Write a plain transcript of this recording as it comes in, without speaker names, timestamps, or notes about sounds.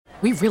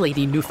we really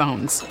need new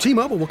phones.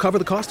 T-Mobile will cover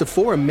the cost of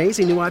 4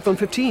 amazing new iPhone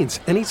 15s,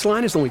 and each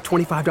line is only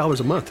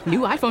 $25 a month. New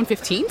iPhone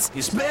 15s?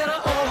 It's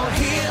better over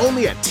here.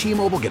 Only at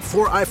T-Mobile, get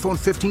 4 iPhone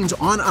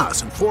 15s on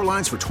us and 4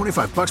 lines for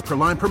 $25 per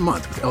line per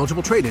month with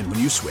eligible trade-in when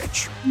you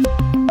switch.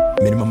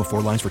 Minimum of 4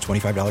 lines for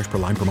 $25 per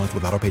line per month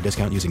with autopay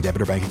discount using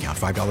debit or bank account.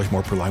 $5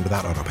 more per line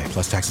without autopay,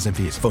 plus taxes and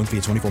fees. Phone fee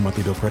at 24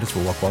 monthly bill credits for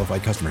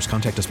well-qualified customers.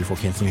 Contact us before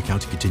canceling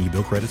account to continue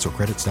bill credits or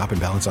credit stop and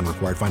balance on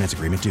required finance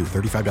agreement due.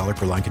 $35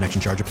 per line connection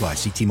charge applies.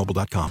 See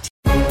T-Mobile.com.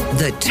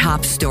 The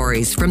top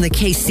stories from the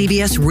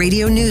KCBS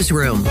Radio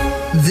Newsroom.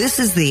 This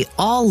is the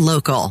All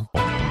Local.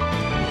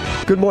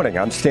 Good morning.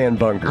 I'm Stan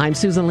Bunger. I'm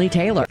Susan Lee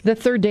Taylor. The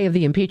third day of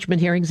the impeachment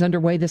hearings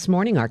underway this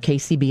morning. Our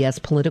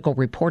KCBS political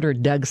reporter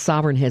Doug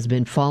Sovereign has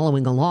been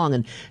following along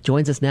and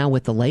joins us now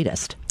with the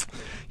latest.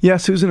 Yeah,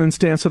 Susan and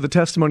Stan. So the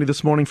testimony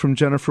this morning from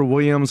Jennifer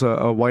Williams,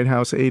 a White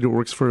House aide who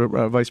works for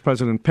Vice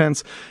President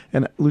Pence,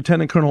 and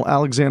Lieutenant Colonel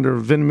Alexander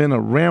Vindman, a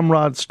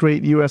ramrod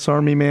straight U.S.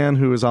 Army man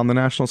who is on the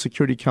National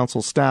Security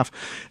Council staff.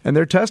 And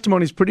their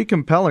testimony is pretty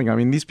compelling. I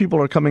mean, these people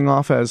are coming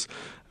off as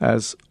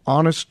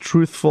honest,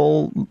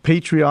 truthful,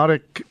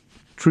 patriotic,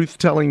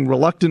 truth-telling,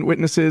 reluctant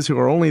witnesses who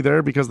are only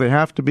there because they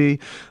have to be,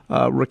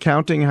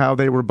 recounting how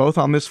they were both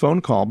on this phone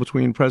call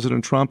between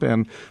President Trump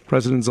and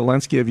President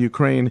Zelensky of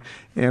Ukraine,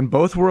 and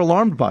both were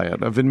alarmed by it.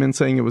 Vindman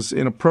saying it was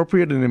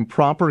inappropriate and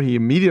improper. He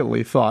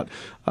immediately thought,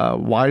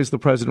 why is the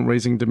president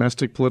raising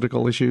domestic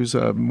political issues?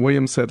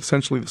 Williams said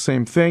essentially the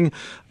same thing,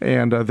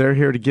 and they're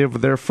here to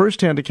give their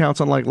firsthand accounts,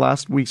 unlike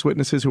last week's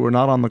witnesses who were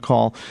not on the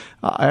call.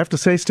 I have to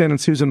say, Stan and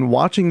Susan,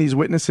 watching these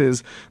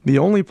witnesses, the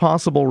only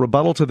possible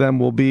rebuttal to them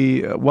will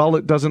be, well,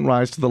 it doesn't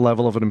rise to the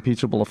level of an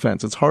impeachable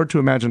offense. It's hard to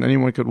imagine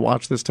anyone could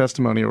watch this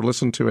testimony or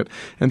listen to it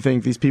and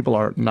think these people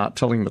are not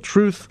telling the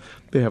truth.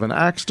 They have an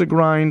axe to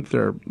grind.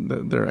 They're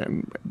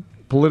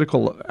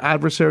political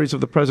adversaries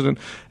of the president,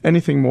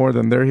 anything more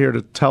than they're here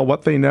to tell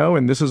what they know,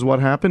 and this is what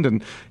happened,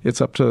 and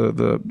it's up to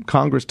the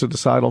Congress to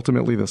decide,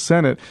 ultimately the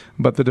Senate.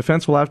 But the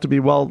defense will have to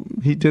be, well,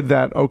 he did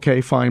that, okay,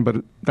 fine,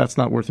 but that's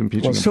not worth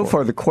impeaching him so for.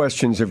 far the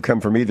questions have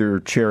come from either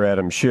Chair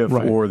Adam Schiff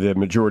or the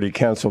Majority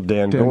Counsel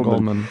Dan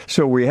Goldman.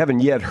 So we haven't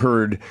yet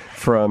heard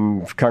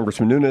from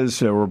Congressman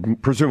Nunes, or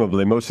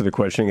presumably most of the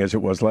questioning, as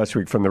it was last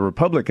week, from the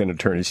Republican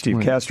attorney,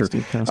 Steve Castor.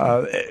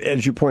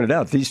 As you pointed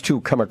out, these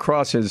two come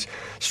across as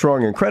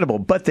strong and credible,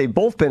 but they've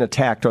both been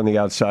attacked on the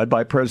outside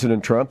by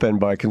President Trump and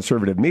by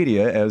conservative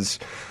media as,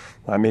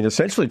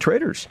 essentially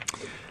traitors.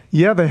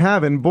 Yeah, they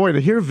have. And boy,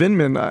 to hear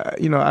Vindman,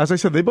 as I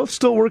said, they both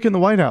still work in the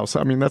White House.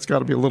 I mean, that's got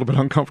to be a little bit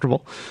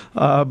uncomfortable.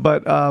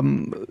 But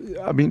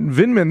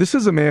Vindman, this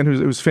is a man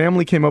whose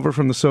family came over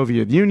from the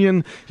Soviet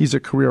Union. He's a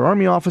career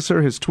Army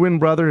officer. His twin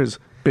brother, his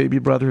baby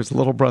brother, his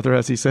little brother,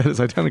 as he said, his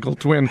identical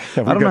twin.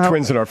 Yeah, we've got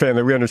twins in our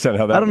family. We understand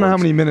how that works. I don't know how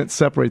many minutes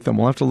separate them.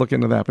 We'll have to look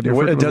into that. But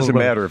it doesn't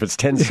matter. If it's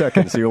 10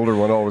 seconds, the older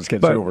one always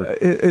gets over.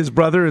 His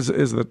brother is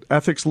the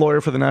ethics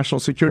lawyer for the National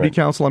Security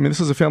Council. I mean, this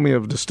is a family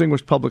of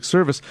distinguished public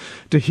service.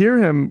 To hear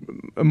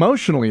him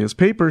emotionally, his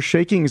papers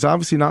shaking, he's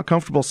obviously not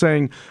comfortable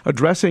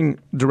addressing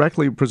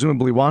directly,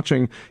 presumably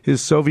watching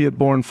his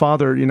Soviet-born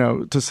father,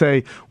 to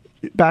say,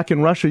 back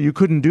in Russia, you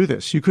couldn't do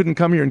this. You couldn't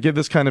come here and give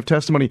this kind of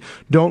testimony.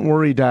 Don't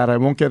worry, Dad. I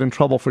won't get in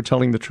trouble for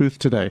telling the truth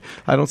today.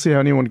 I don't see how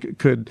anyone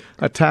could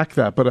attack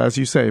that. But as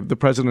you say, the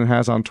president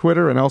has on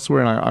Twitter and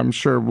elsewhere, and I'm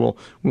sure we'll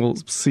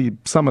see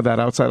some of that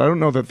outside. I don't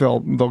know that they'll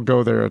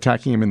go there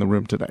attacking him in the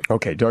room today.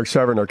 Okay, Doug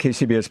Sovereign, our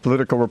KCBS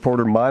political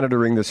reporter,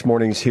 monitoring this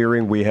morning's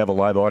hearing. We have a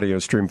live audio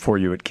stream for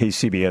you at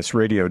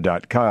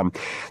kcbsradio.com.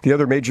 The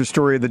other major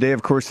story of the day,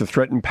 of course, the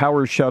threatened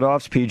power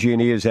shutoffs.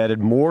 PG&E has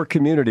added more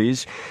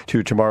communities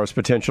to tomorrow's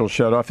potential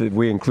shutoff.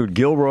 We include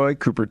Gilroy,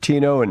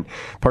 Cupertino, and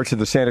parts of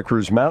the Santa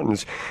Cruz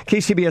Mountains.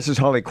 KCBS's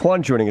Holly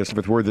Kwan joining us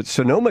with word that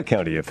Sonoma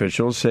County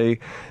officials say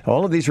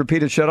all of these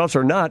repeated shutoffs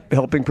are not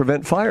helping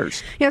prevent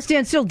fires. Yes,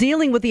 Dan, still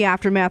dealing with the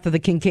aftermath of the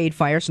Kincaid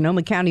fire.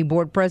 Sonoma County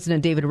Board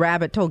President David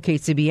Rabbitt told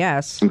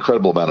KCBS.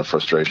 Incredible amount of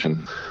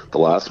frustration. The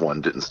last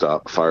one didn't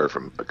stop fire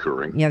from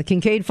occurring. Yeah, the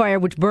Kincaid fire,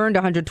 which burned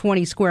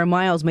 120 square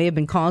miles, may have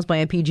been caused by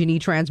a PG&E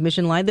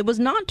transmission line that was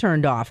not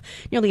turned off.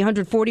 Nearly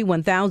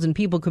 141,000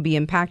 people could be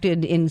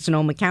impacted in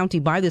Sonoma County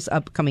by this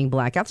upcoming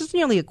blackout. This is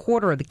nearly a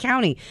quarter of the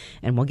county.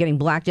 And while getting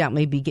blacked out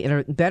may be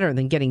better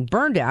than getting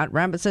burned out,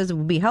 Rabbitt says it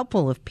would be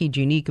helpful if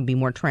PG&E could be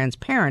more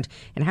transparent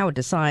in how it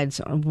decides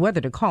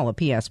whether to call a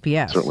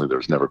PSPS. Certainly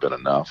there's never been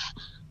enough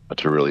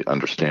to really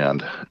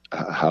understand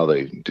how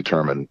they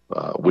determine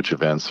which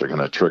events are going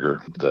to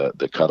trigger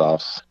the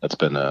cutoffs. That's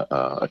been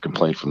a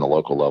complaint from the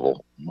local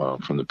level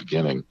from the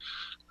beginning.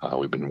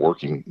 We've been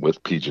working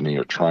with PG&E,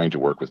 or trying to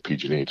work with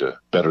PG&E to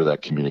better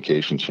that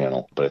communication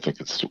channel, but I think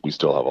we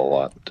still have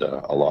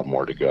a lot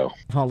more to go.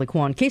 Holly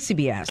Kwan,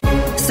 KCBS.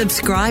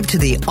 Subscribe to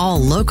the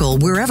All Local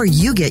wherever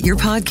you get your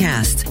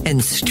podcasts,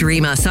 and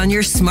stream us on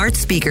your smart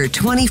speaker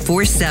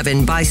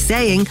 24/7 by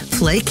saying,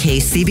 "Play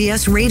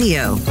KCBS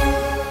Radio."